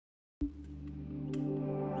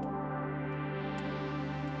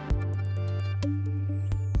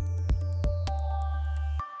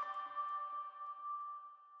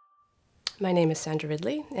My name is Sandra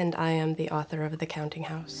Ridley, and I am the author of The Counting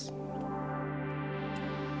House.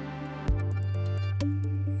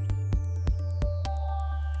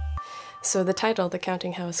 So the title, The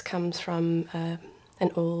Counting House, comes from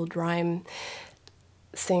an old rhyme,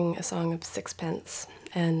 sing a song of sixpence,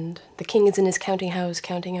 and the king is in his counting house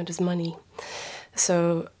counting out his money.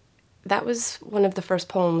 So that was one of the first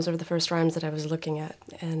poems or the first rhymes that I was looking at,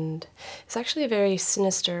 and it's actually a very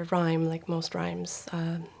sinister rhyme, like most rhymes.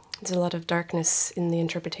 There's a lot of darkness in the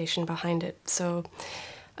interpretation behind it. So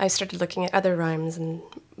I started looking at other rhymes and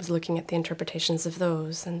was looking at the interpretations of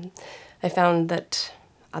those, and I found that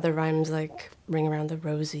other rhymes like Ring Around the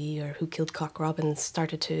Rosie or Who Killed Cock Robin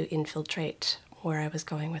started to infiltrate where I was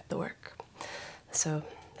going with the work. So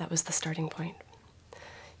that was the starting point.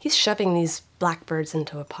 He's shoving these blackbirds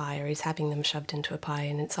into a pie, or he's having them shoved into a pie,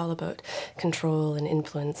 and it's all about control and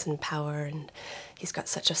influence and power, and he's got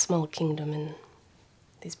such a small kingdom, and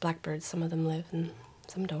these blackbirds, some of them live and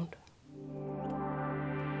some don't.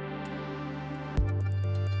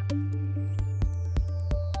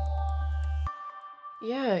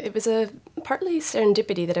 Yeah, it was a partly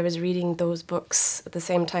serendipity that I was reading those books at the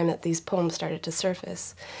same time that these poems started to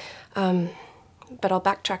surface. But I'll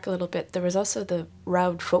backtrack a little bit. There was also the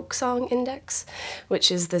Raud Folk Song Index,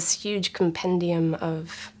 which is this huge compendium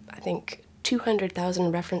of, I think,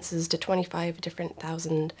 200,000 references to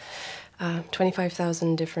 25,000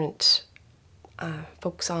 different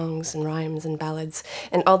folk songs and rhymes and ballads,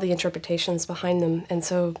 and all the interpretations behind them. And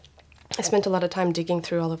so I spent a lot of time digging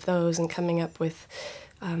through all of those and coming up with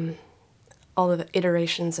all of the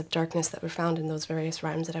iterations of darkness that were found in those various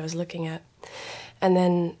rhymes that I was looking at. And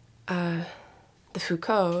then the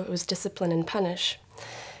Foucault, it was Discipline and Punish,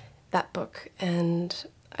 that book. And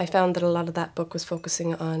I found that a lot of that book was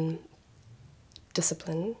focusing on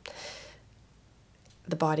discipline,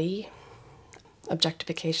 the body,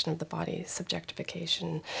 objectification of the body,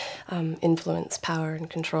 subjectification, influence, power, and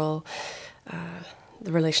control,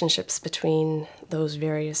 the relationships between those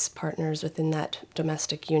various partners within that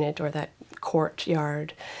domestic unit or that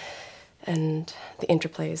courtyard, and the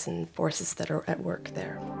interplays and forces that are at work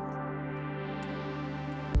there.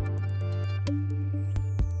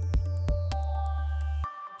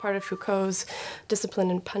 Part of Foucault's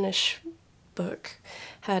Discipline and Punish book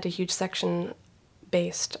had a huge section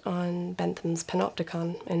based on Bentham's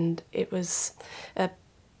Panopticon, and it was a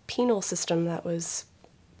penal system that was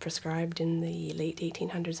prescribed in the late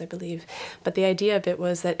 1800s, I believe. But the idea of it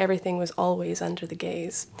was that everything was always under the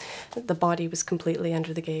gaze. The body was completely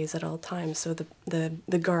under the gaze at all times, so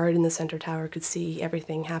the guard in the center tower could see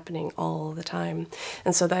everything happening all the time.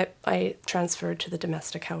 And so that I transferred to the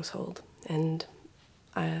domestic household, and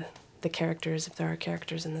the characters, if there are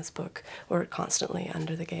characters in this book, were constantly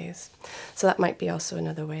under the gaze. So that might be also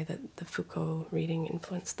another way that the Foucault reading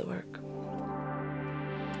influenced the work.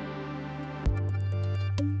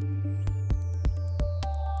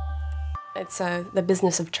 It's the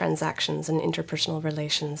business of transactions and interpersonal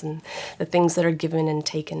relations, and the things that are given and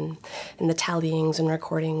taken, and the tallyings and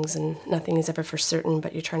recordings, and nothing is ever for certain,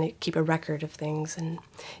 but you're trying to keep a record of things and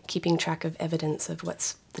keeping track of evidence of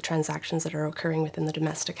what's the transactions that are occurring within the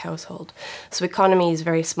domestic household. So economy is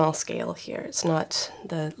very small scale here. It's not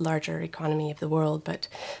the larger economy of the world, but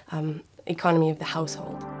economy of the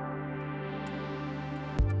household.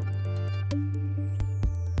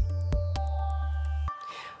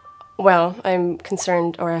 Well, I'm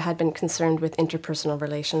concerned, or I had been concerned, with interpersonal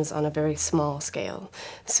relations on a very small scale.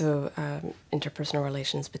 So interpersonal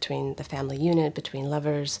relations between the family unit, between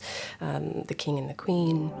lovers, the king and the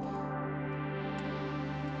queen.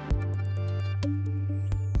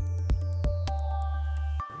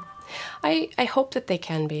 I hope that they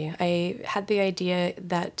can be. I had the idea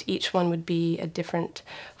that each one would be a different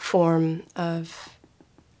form of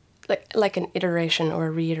like an iteration or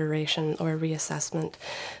a reiteration or a reassessment.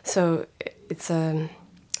 So it's the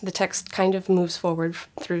text kind of moves forward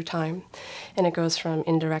through time, and it goes from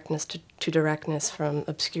indirectness to directness, from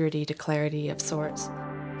obscurity to clarity of sorts.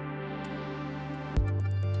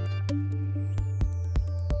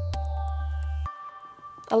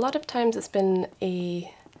 A lot of times it's been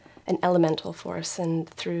an elemental force, and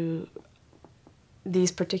through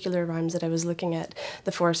these particular rhymes that I was looking at,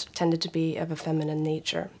 the force tended to be of a feminine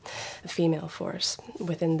nature, a female force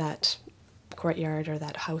within that courtyard or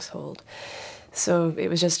that household. So it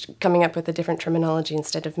was just coming up with a different terminology.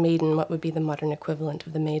 Instead of maiden, what would be the modern equivalent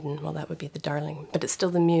of the maiden? Well, that would be the darling. But it's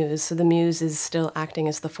still the muse, so the muse is still acting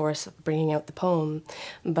as the force of bringing out the poem,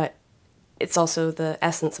 but it's also the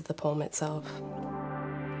essence of the poem itself.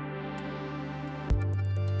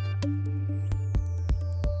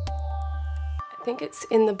 I think it's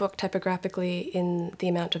in the book typographically in the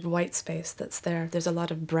amount of white space that's there. There's a lot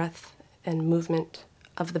of breath and movement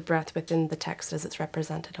of the breath within the text as it's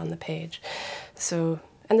represented on the page. So,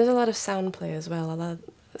 and there's a lot of sound play as well, a lot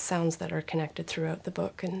of sounds that are connected throughout the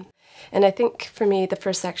book. And I think for me, the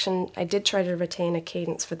first section, I did try to retain a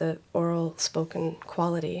cadence for the oral spoken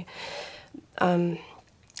quality. The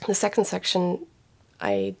second section,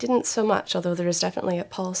 I didn't so much, although there is definitely a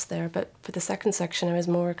pulse there, but for the second section I was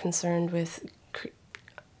more concerned with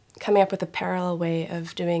coming up with a parallel way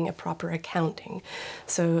of doing a proper accounting.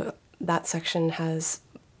 So that section has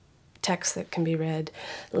text that can be read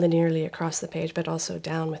linearly across the page, but also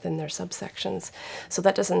down within their subsections. So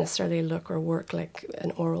that doesn't necessarily look or work like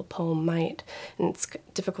an oral poem might, and it's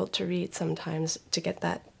difficult to read sometimes to get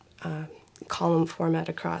that column format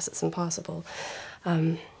across. It's impossible.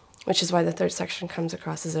 Which is why the third section comes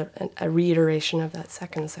across as a reiteration of that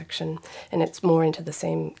second section, and it's more into the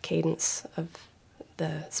same cadence of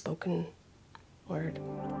the spoken word.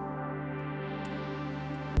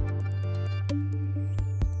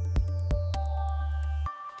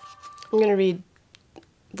 I'm going to read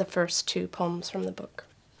the first two poems from the book.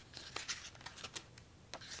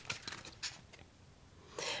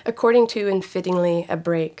 According to and fittingly a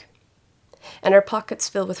break, and our pockets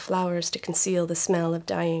fill with flowers to conceal the smell of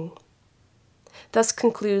dying. Thus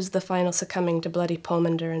concludes the final succumbing to bloody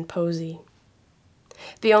pomander and posy.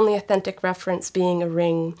 The only authentic reference being a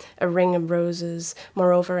ring of roses,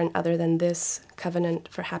 moreover and other than this covenant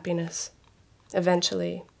for happiness.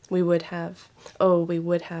 Eventually, we would have, oh, we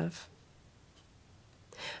would have.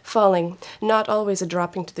 Falling, not always a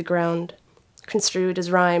dropping to the ground, construed as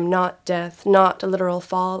rhyme, not death, not a literal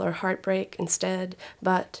fall or heartbreak instead,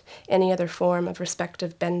 but any other form of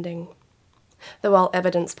respective bending. Though all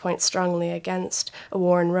evidence points strongly against a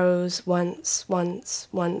worn rose, once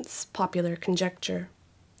popular conjecture,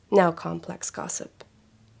 now complex gossip.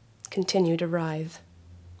 Continue to writhe.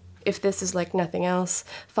 If this is like nothing else,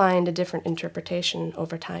 find a different interpretation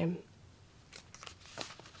over time.